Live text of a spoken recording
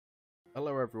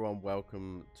Hello everyone,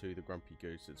 welcome to the Grumpy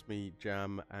Goose. It's me,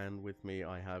 Jam, and with me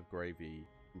I have Gravy. You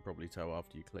can probably tell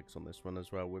after you click on this one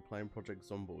as well. We're playing Project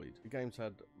Zomboid. The game's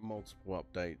had multiple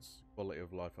updates, quality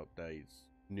of life updates,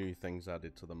 new things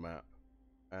added to the map,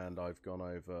 and I've gone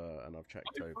over and I've checked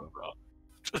I've over. arrived.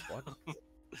 What?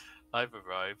 I've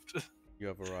arrived. You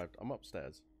have arrived. I'm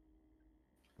upstairs.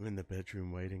 I'm in the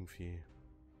bedroom waiting for you.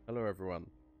 Hello everyone.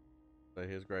 So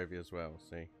here's Gravy as well,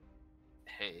 see?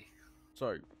 Hey.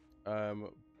 So,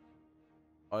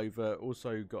 I've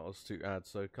also got us to add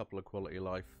a couple of quality of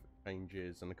life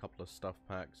changes and a couple of stuff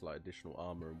packs like additional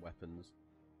armor and weapons.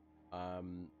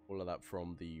 All of that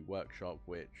from the workshop,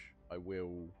 which I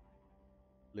will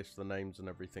list the names and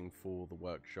everything for the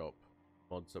workshop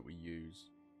mods that we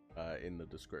use in the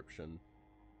description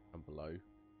and below.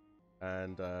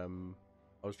 And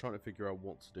I was trying to figure out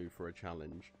what to do for a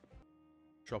challenge.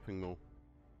 Shopping mall,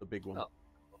 the big one. Oh.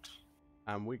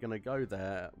 And we're going to go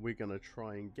there, we're going to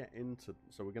try and get into...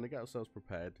 So we're going to get ourselves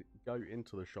prepared, go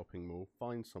into the shopping mall,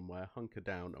 find somewhere, hunker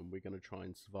down, and we're going to try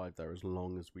and survive there as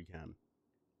long as we can.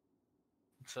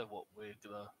 So what, we're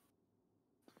gonna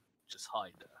just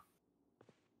hide there?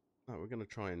 No, we're going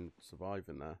to try and survive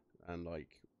in there, and like...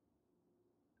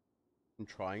 And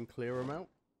try and clear them out.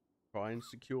 Try and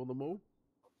secure them all.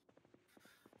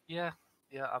 Yeah,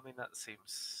 I mean, that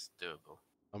seems doable.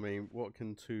 I mean, what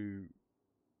can two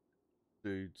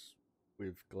dudes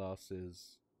with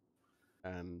glasses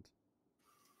and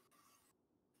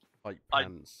tight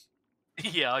pants...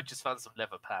 Yeah, I just found some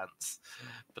leather pants,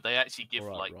 but they actually give All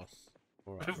right, like Ross.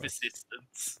 All right, Ross.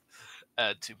 resistance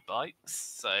to bites.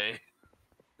 So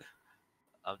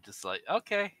I'm just like,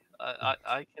 okay,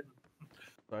 I can.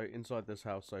 So inside this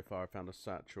house so far I found a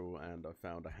satchel and I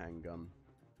found a handgun.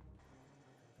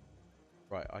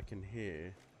 Right, I can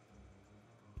hear...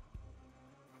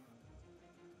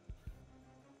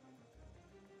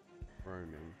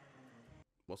 roaming.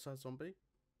 What's that, zombie?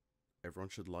 Everyone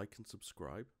should like and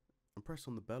subscribe and press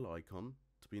on the bell icon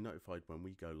to be notified when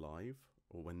we go live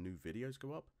or when new videos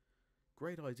go up.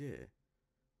 Great idea.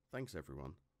 Thanks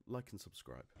everyone. Like and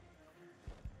subscribe.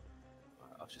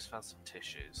 I've just found some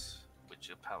tissues, which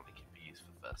apparently can be used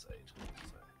for first aid.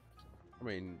 So. I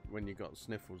mean, when you got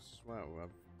sniffles as well, we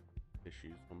have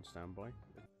issues on standby.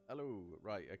 Hello,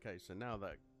 right, okay, so now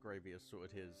that Gravy has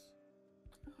sorted his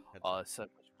headset. Oh, it's so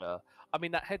much better. I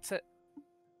mean, that headset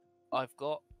I've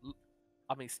got.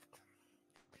 I mean,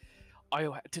 I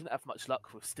didn't have much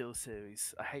luck with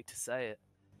SteelSeries. I hate to say it,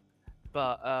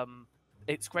 but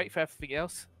it's great for everything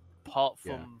else, apart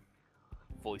from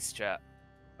voice chat.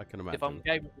 I can imagine. If I'm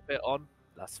gaming a bit on,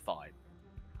 that's fine.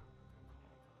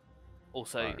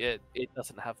 Also, right. it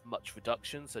doesn't have much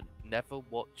reductions, and never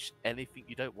watch anything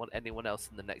you don't want anyone else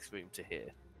in the next room to hear.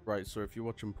 Right, so if you're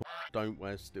watching porn, don't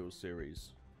wear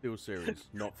SteelSeries. SteelSeries,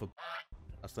 not for...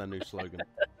 That's their new slogan.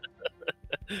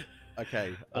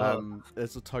 Okay,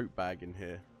 there's a tote bag in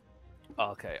here.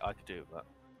 Oh, okay, I could do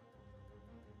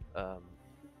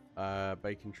that.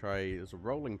 Bacon tray, there's a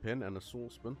rolling pin and a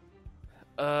saucepan.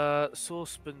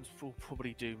 Saucepans will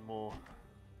probably do more.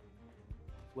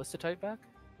 Where's the tote bag?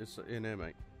 It's in here,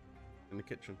 mate. In the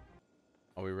kitchen.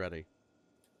 Are we ready?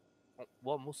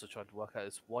 What I'm also trying to work out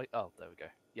is why... Oh, there we go.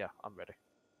 Yeah, I'm ready.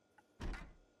 Let's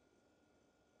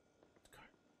go.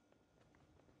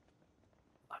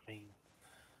 I mean...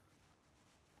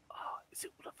 Oh, is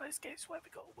it one of those games where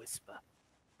we got a whisper?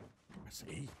 Press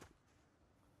E.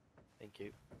 Thank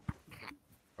you.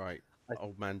 Right,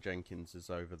 old man Jenkins is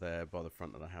over there by the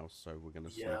front of the house, so we're going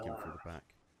to sneak in through the back.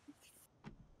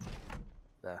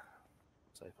 There.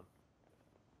 It's open.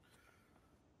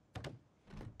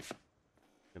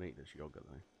 Gonna eat this yogurt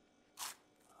though.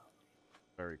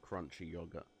 Very crunchy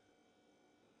yogurt.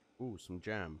 Ooh, some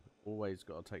jam. Always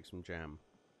got to take some jam.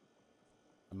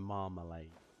 And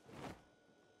marmalade.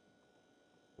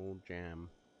 All jam.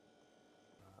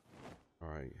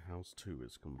 Alright, house 2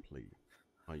 is complete.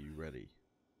 Are you ready?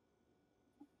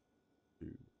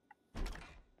 2,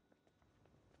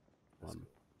 1.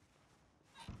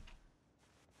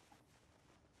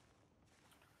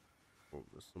 Oh,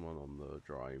 there's someone on the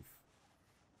drive.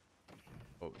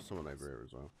 Oh, there's someone over here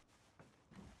as well.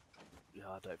 Yeah,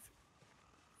 I don't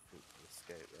think we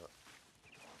escape that.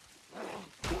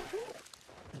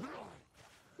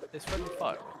 It's friendly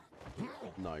fire.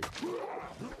 No. There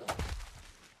we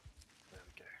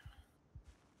go.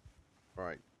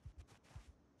 Right.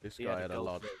 This He guy had had a a gold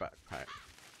large ring. backpack.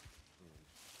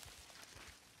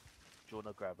 Do you want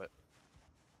to grab it?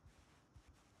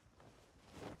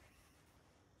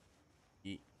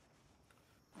 Eat.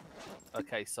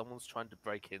 Okay, someone's trying to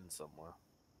break in somewhere.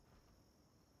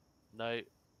 No.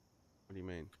 What do you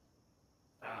mean?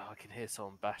 Oh, I can hear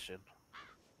someone bashing.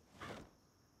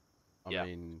 I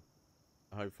mean,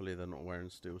 hopefully they're not wearing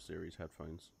SteelSeries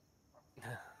headphones.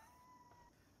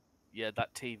 Yeah,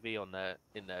 that TV on there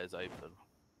in there is open,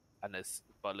 and there's,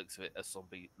 by the looks of it, a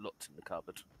zombie locked in the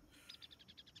cupboard.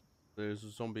 There's a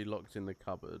zombie locked in the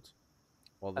cupboard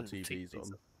while the And the TV's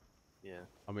TV's on. Yeah.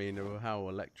 I mean, how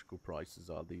electrical prices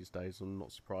are these days, I'm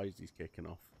not surprised he's kicking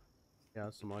off. Yeah,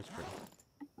 that's some ice cream.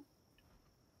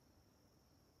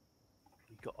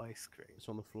 You got ice cream. It's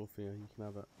on the floor for you. You can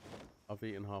have it. I've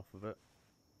eaten half of it.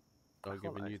 I've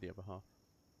given you the other half.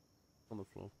 On the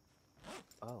floor.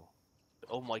 Oh.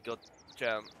 Oh my god,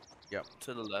 Jan. Yep.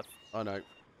 To the left. I know.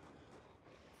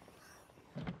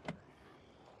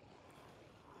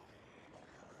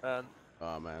 And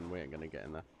Oh man, we ain't gonna get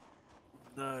in there.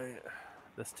 no,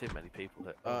 there's too many people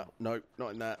here. No,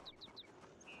 not in that.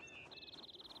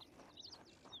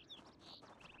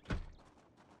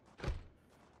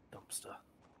 Dumpster.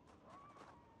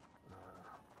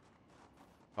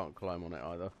 Can't climb on it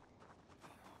either.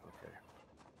 Okay.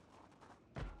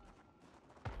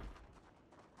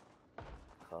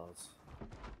 Cars.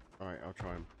 Alright, I'll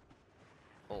try him.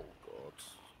 Oh god.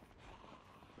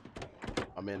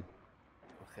 I'm in.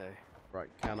 Okay. Right,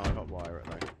 can I hotwire it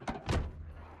though?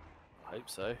 I hope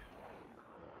so.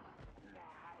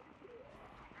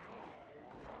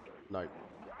 No.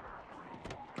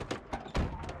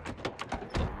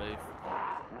 Don't move.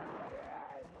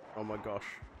 Oh my gosh.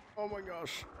 Oh my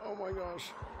gosh. Oh my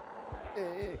gosh.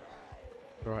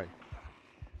 Right.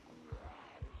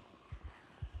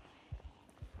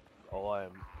 Oh, I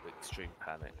am extreme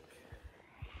panic.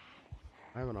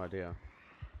 I have an idea.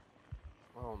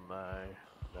 Oh no.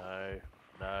 No.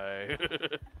 No.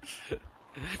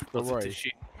 Don't worry.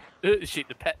 To shoot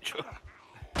the petrol.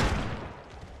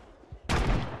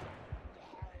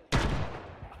 I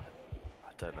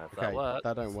don't know if that works.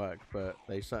 That don't work, but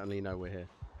they certainly know we're here.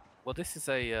 Well, this is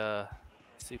a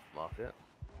supermarket.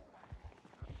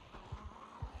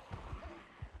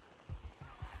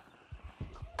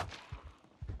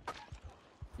 Are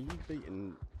you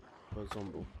beating a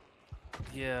zombie?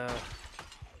 Yeah.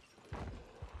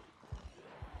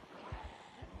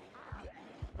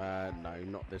 No,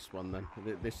 not this one then.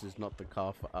 This is not the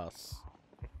car for us.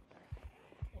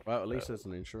 Well, at least there's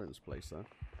an insurance place there.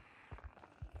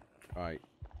 Alright,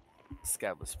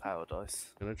 Scammer's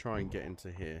Paradise. gonna try and get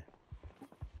into here.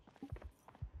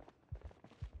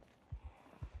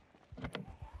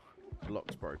 The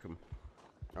lock's broken.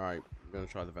 Alright, I'm gonna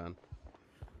try the van.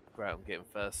 Great, I'm getting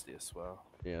thirsty as well.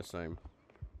 Yeah, same.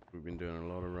 We've been doing a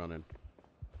lot of running.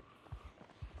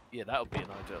 Yeah, that would be an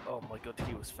idea. Oh my god,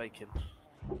 he was faking.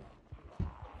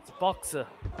 It's a boxer.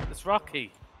 It's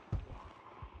Rocky.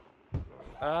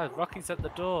 Ah, Rocky's at the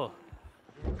door.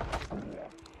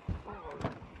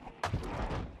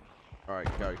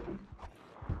 Alright, go.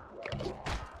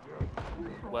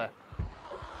 Where?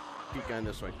 Keep going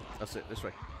this way. That's it, this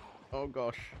way. Oh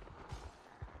gosh.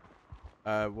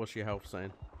 What's your health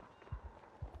saying?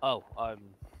 Oh, I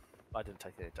didn't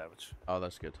take any damage. Oh,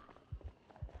 that's good.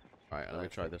 Alright, let me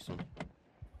try this one.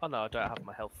 Oh no, I don't have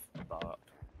my health bar up.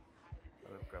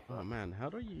 I'm gonna grab that. Oh man, how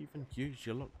do you even use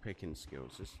your lock picking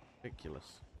skills? It's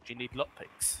ridiculous. Do you need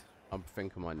lockpicks? I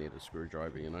think I might need a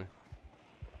screwdriver, you know?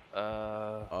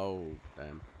 Uh. Oh,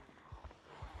 damn.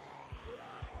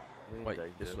 Wait, they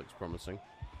this do. looks promising.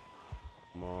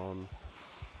 Come on.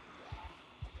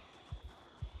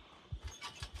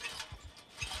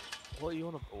 What are you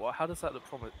on about? How does that look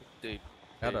promising, dude?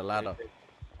 Add a ladder.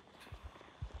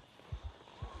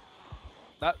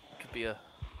 That could be a.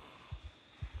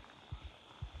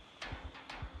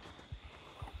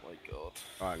 Oh my god.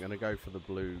 Alright, I'm gonna go for the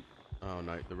blue. Oh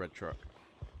no, the red truck.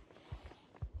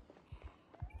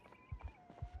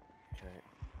 Okay.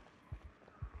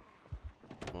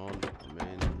 Come on, I'm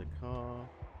in the car.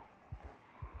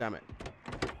 Damn it.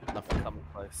 Nothing. Coming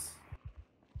close.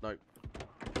 Nope.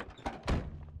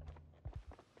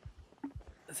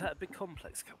 Is that a big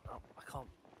complex coming up? I can't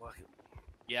work it.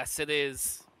 Yes, it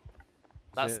is.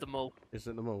 That's the mall. Is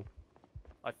it the mall?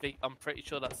 I'm pretty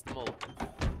sure that's the mall.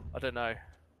 I don't know.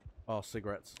 Oh,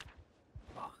 cigarettes.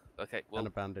 Oh, okay, well, And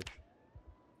a bandage.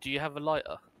 do you have a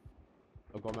lighter?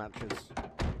 I've got matches.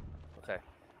 Okay.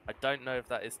 I don't know if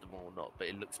that is the mall or not, but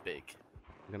it looks big.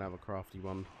 I'm gonna have a crafty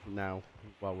one now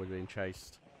while we're being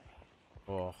chased.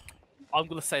 Oh. I'm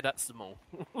gonna say that's the mall.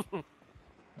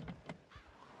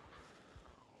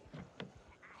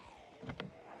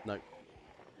 No.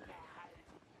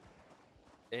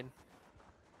 In.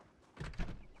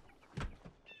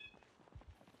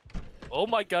 Oh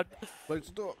my god. Close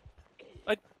the door.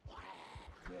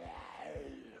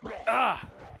 Ah!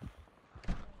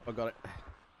 I got it.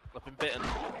 I've been bitten.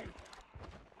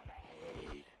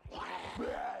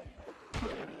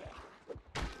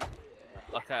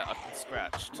 okay, I've been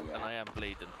scratched and I am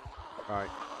bleeding. Right.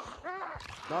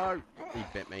 No! He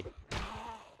bit me.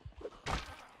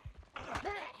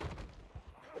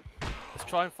 Let's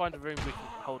try and find a room we can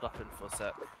hold up in for a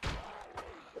sec.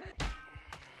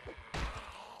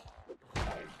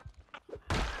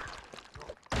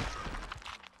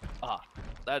 Ah,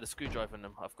 they had a screwdriver in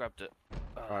them. I've grabbed it.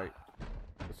 Right.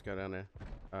 Let's go down here.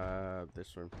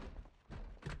 This room.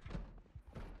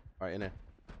 Right, in here.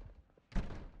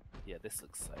 Yeah, this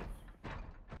looks safe.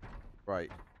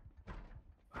 Right.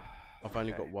 I've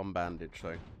only got Okay. one bandage,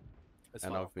 so... That's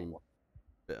and fine, I've been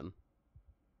bitten.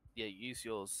 Yeah, use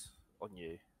yours on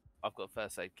you. I've got a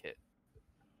first aid kit.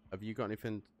 Have you got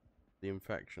anything... the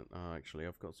infection? Oh, actually,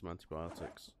 I've got some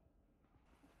antibiotics.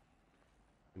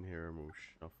 You can hear them all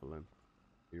shuffling.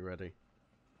 You ready?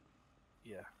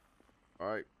 Yeah.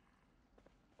 Alright.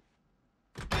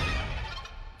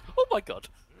 Oh my god!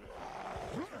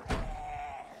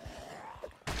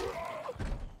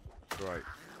 Right.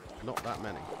 Not that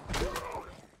many.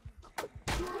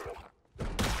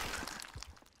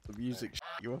 The music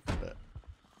you up a bit.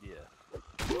 Yeah.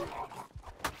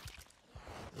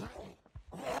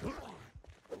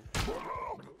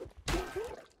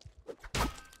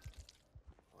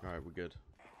 Alright, we're good.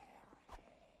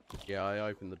 Yeah, I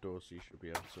opened the door, so you should be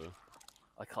able to...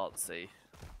 I can't see.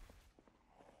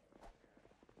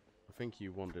 I think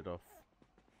you wandered off.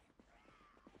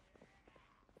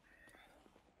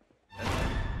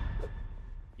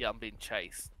 Yeah, I'm being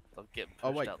chased. I'm getting pushed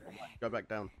Oh, wait. out the way. Go back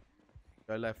down.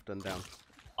 Go left and down.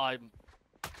 I'm...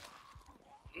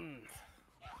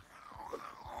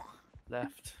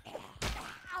 Left.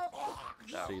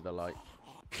 Down. See the light.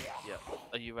 Yeah.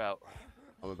 Are you out?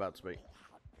 I'm about to be.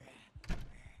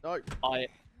 No! I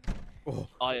Oh.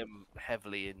 am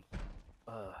heavily in...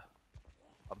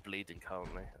 I'm bleeding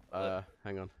currently.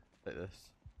 Hang on. Take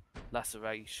this.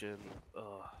 Laceration.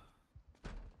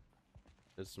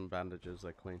 There's some bandages,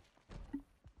 they're clean.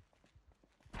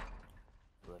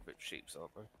 They're a bit sheeps,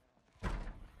 aren't they?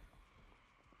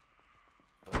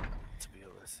 But, to be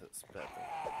honest, it's better.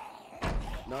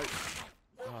 No!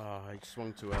 Ah, I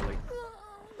swung too early.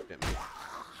 Hit me.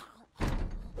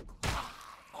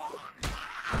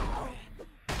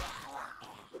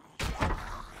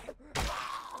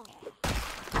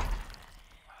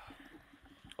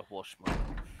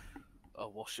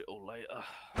 I'll wash it all later.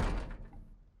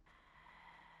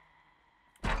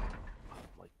 Oh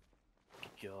my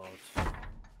god.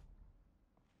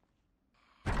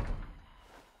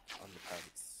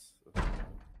 Underpants.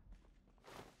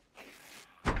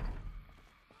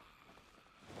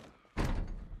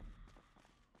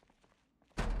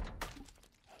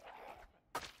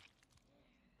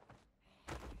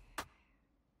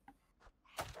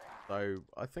 So,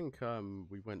 I think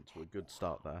we went to a good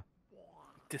start there.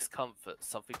 Discomfort.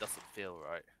 Something doesn't feel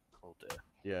right. Oh dear.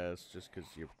 Yeah, it's just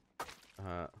because you...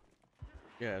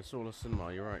 yeah, it's all a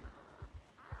cinema, you're right.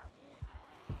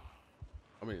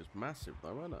 I mean, it's massive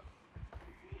though, isn't it?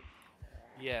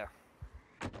 Yeah.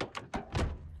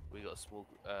 We got a small...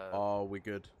 oh, we're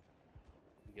good.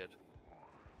 Good.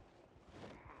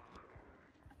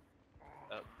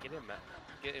 Get in, Matt.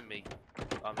 Get in me.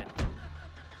 I'm in.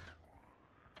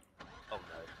 Oh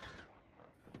no.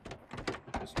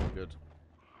 It's not good.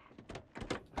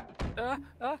 They're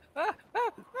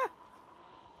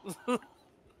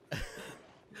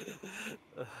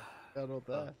not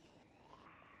there.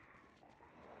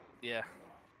 Yeah.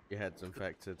 Your head's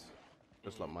infected.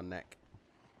 Just like my neck.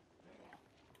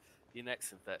 Your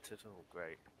neck's infected. Oh,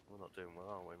 great. We're not doing well,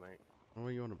 are we, mate? What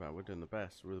are you on about? We're doing the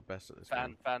best. We're the best at this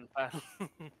Fan.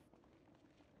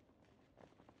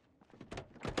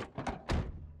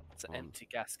 It's an empty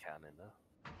gas can in there.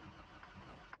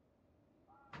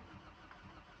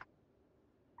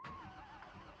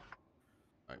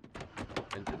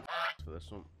 Engine for this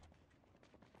one.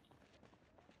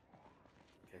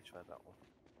 Okay, try that one.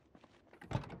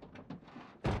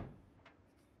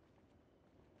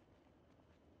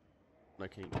 No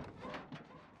key.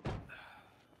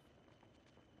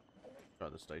 Try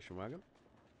the station wagon.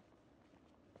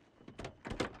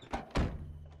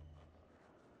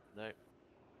 No.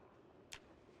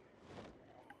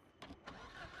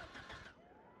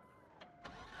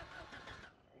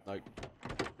 Nope.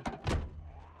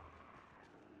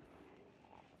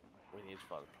 We need to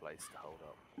find a place to hold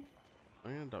up. I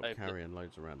end up carrying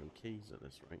loads of random keys at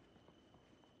this rate.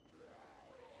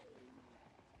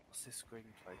 What's this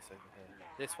green place over here?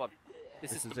 This one.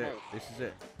 This is it. the mall. This is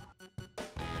it.